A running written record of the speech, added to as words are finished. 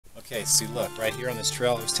Okay, see, look, right here on this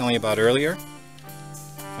trail I was telling you about earlier,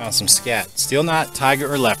 found some scat. Still not tiger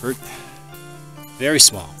or leopard, very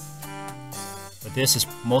small. But this is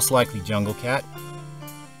most likely jungle cat.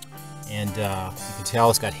 And you can tell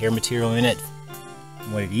it's got hair material in it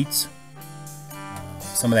from what it eats.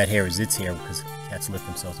 Some of that hair is its hair because cats lick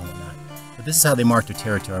themselves and whatnot. But this is how they mark their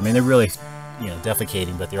territory. I mean, they're really,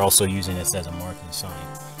 defecating, but they're also using this as a marking sign.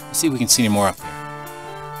 Let's see if we can see any more up there.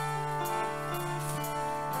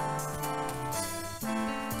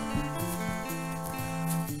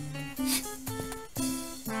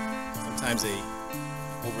 Sometimes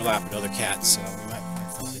they overlap with other cats, so we might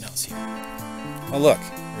find something else here. Oh look,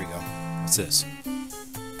 here we go. What's this?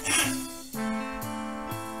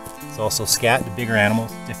 It's also scat, the bigger animal,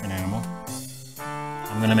 different animal.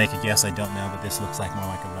 I'm gonna make a guess, I don't know, but this looks like more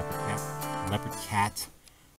like a leopard cat.